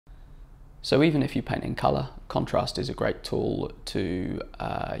So even if you paint in colour, contrast is a great tool to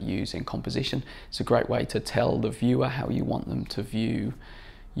use in composition. It's a great way to tell the viewer how you want them to view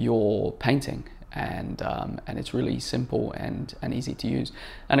your painting, and it's really simple and easy to use.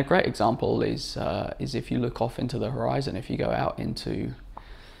 And a great example is if you look off into the horizon. If you go out into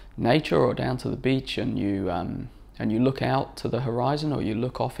nature or down to the beach and you look out to the horizon, or you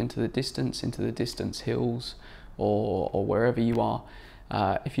look off into the distance hills or wherever you are,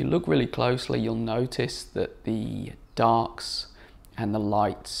 if you look really closely, you'll notice that the darks and the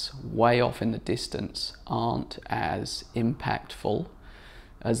lights way off in the distance aren't as impactful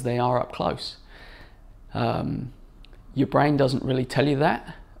as they are up close. Your brain doesn't really tell you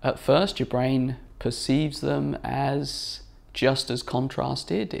that at first. Your brain perceives them as just as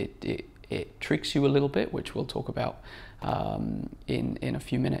contrasted. It tricks you a little bit, which we'll talk about in a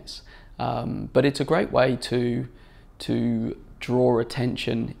few minutes. But it's a great way to draw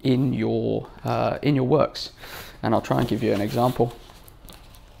attention in your works, and I'll try and give you an example.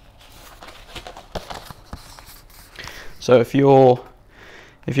 So if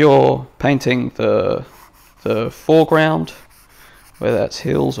you're painting the foreground, whether that's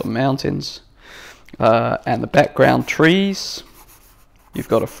hills or mountains, and the background trees, you've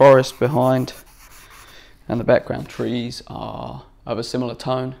got a forest behind, and the background trees are of a similar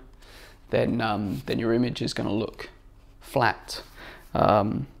tone, then your image is going to look flat.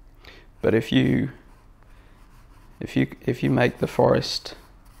 But if you make the forest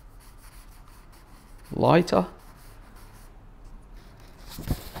lighter,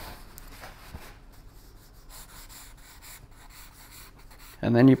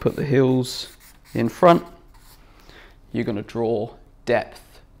 and then you put the hills in front, you're going to draw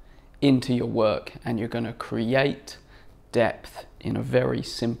depth into your work, and you're going to create depth in a very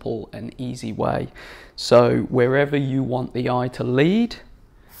simple and easy way. So wherever you want the eye to lead,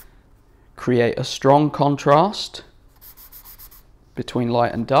 create a strong contrast between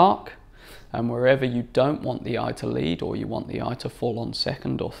light and dark, and wherever you don't want the eye to lead, or you want the eye to fall on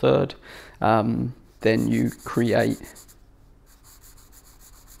second or third, then you create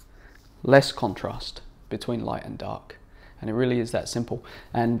less contrast between light and dark. And it really is that simple.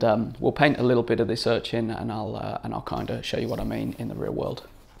 And we'll paint a little bit of this urchin, and I'll kind of show you what I mean in the real world.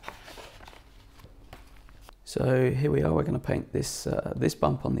 So here we are. We're going to paint this this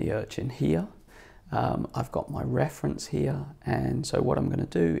bump on the urchin here. I've got my reference here, and so what I'm going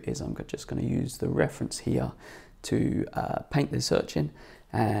to do is I'm just going to use the reference here to paint this urchin,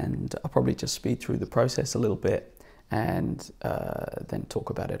 and I'll probably just speed through the process a little bit and then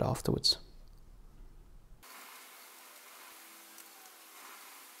talk about it afterwards.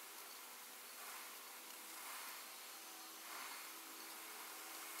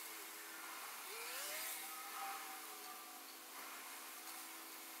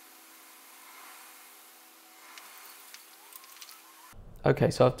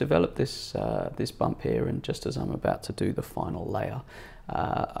 Okay, so I've developed this this bump here, and just as I'm about to do the final layer,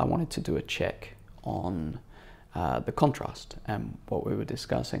 I wanted to do a check on the contrast and what we were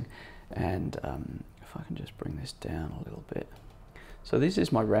discussing. And if I can just bring this down a little bit. So this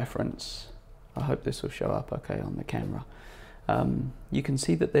is my reference. I hope this will show up okay on the camera. You can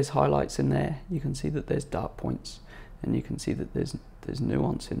see that there's highlights in there. You can see that there's dark points, and you can see that there's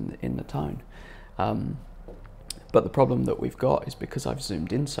nuance in the tone. But the problem that we've got is because I've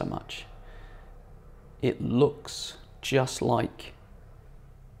zoomed in so much, it looks just like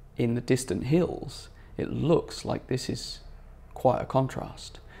in the distant hills. It looks like this is quite a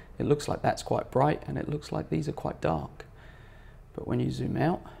contrast. It looks like that's quite bright, and it looks like these are quite dark. But when you zoom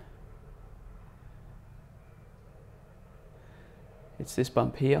out, it's this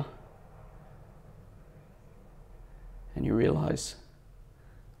bump here, and you realize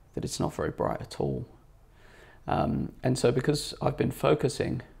that it's not very bright at all. And so because I've been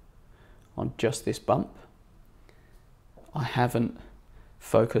focusing on just this bump, I haven't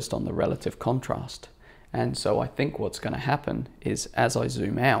focused on the relative contrast. And so I think what's going to happen is, as I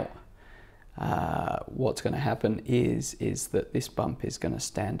zoom out, what's going to happen is that this bump is going to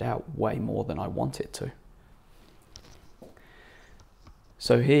stand out way more than I want it to.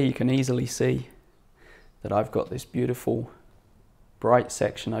 So here you can easily see that I've got this beautiful bright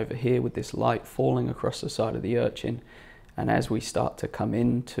section over here with this light falling across the side of the urchin, and as we start to come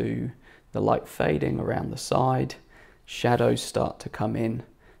into the light fading around the side, shadows start to come in,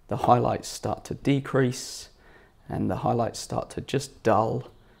 the highlights start to decrease, and the highlights start to just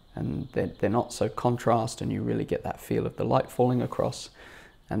dull, and they're not so contrast, and you really get that feel of the light falling across.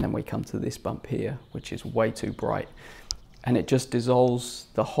 And then we come to this bump here, which is way too bright, and it just dissolves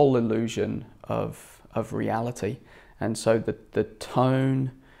the whole illusion of reality. And so the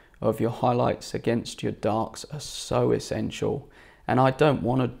tone of your highlights against your darks are so essential. And I don't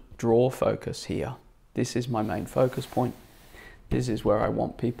want to draw focus here. This is my main focus point. This is where I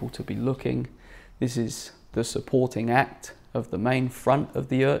want people to be looking. This is the supporting act of the main front of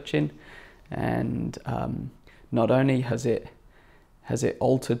the urchin. And not only has it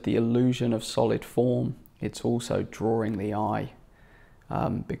altered the illusion of solid form, it's also drawing the eye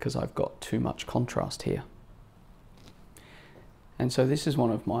because I've got too much contrast here. And so this is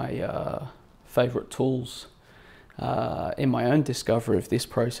one of my favorite tools in my own discovery of this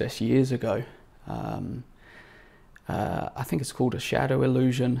process years ago. I think it's called a shadow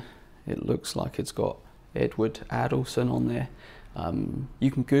illusion. It looks like it's got Edward Adelson on there.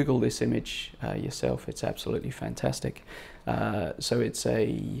 You can Google this image yourself. It's absolutely fantastic. So it's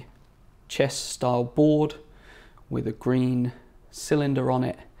a chess style board with a green cylinder on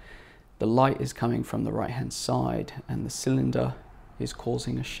it. The light is coming from the right hand side and the cylinder is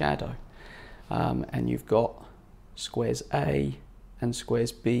causing a shadow. And you've got squares A and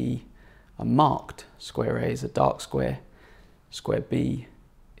squares B are marked. Square A is a dark square, square B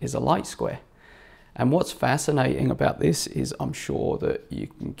is a light square. And what's fascinating about this is, I'm sure that you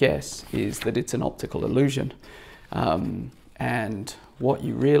can guess, is that it's an optical illusion. And what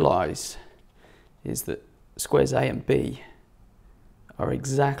you realize is that squares A and B are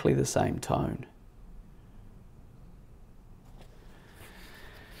exactly the same tone.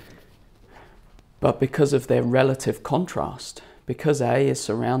 But because of their relative contrast, because A is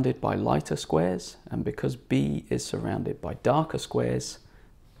surrounded by lighter squares and because B is surrounded by darker squares,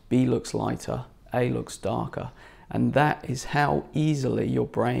 B looks lighter, A looks darker. And that is how easily your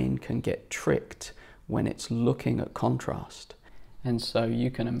brain can get tricked when it's looking at contrast. And so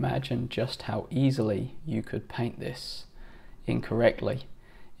you can imagine just how easily you could paint this incorrectly.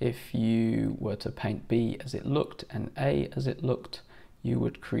 If you were to paint B as it looked and A as it looked, you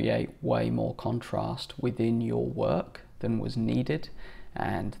would create way more contrast within your work than was needed,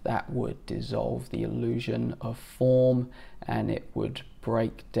 and that would dissolve the illusion of form and it would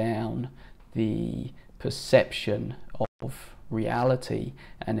break down the perception of reality,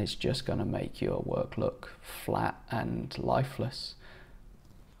 and it's just going to make your work look flat and lifeless.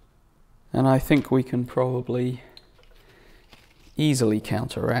 And I think we can probably easily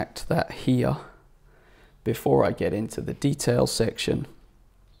counteract that here before I get into the detail section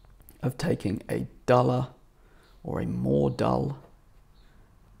of taking a duller or a more dull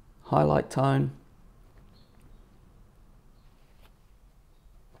highlight tone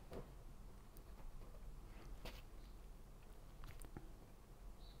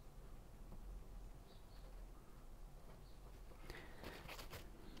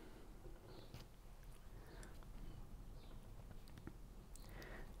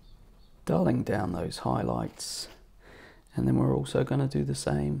dulling down those highlights, and then we're also going to do the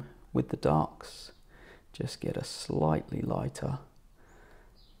same with the darks. Just get a slightly lighter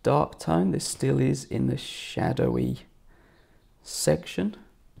dark tone. This still is in the shadowy section,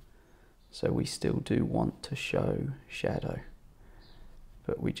 so we still do want to show shadow,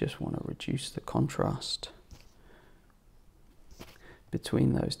 but we just want to reduce the contrast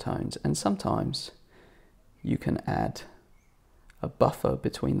between those tones. And sometimes you can add a buffer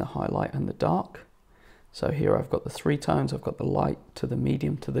between the highlight and the dark. So here I've got the three tones. I've got the light to the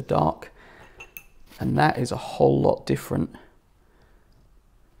medium to the dark, and that is a whole lot different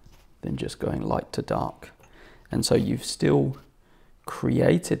than just going light to dark. And so you've still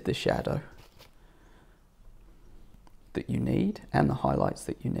created the shadow that you need and the highlights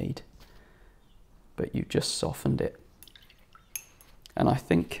that you need, but you've just softened it. And I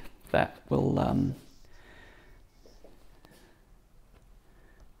think that will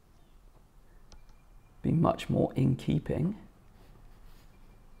be much more in keeping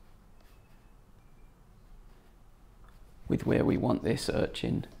with where we want this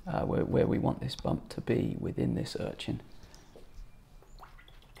urchin, where we want this bump to be within this urchin.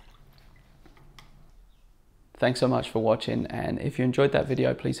 Thanks so much for watching, and if you enjoyed that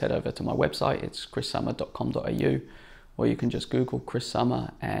video, please head over to my website. It's chrissummer.com.au, or you can just Google Chris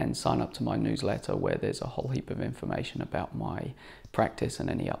Summer and sign up to my newsletter, where there's a whole heap of information about my practice and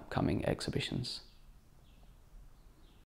any upcoming exhibitions.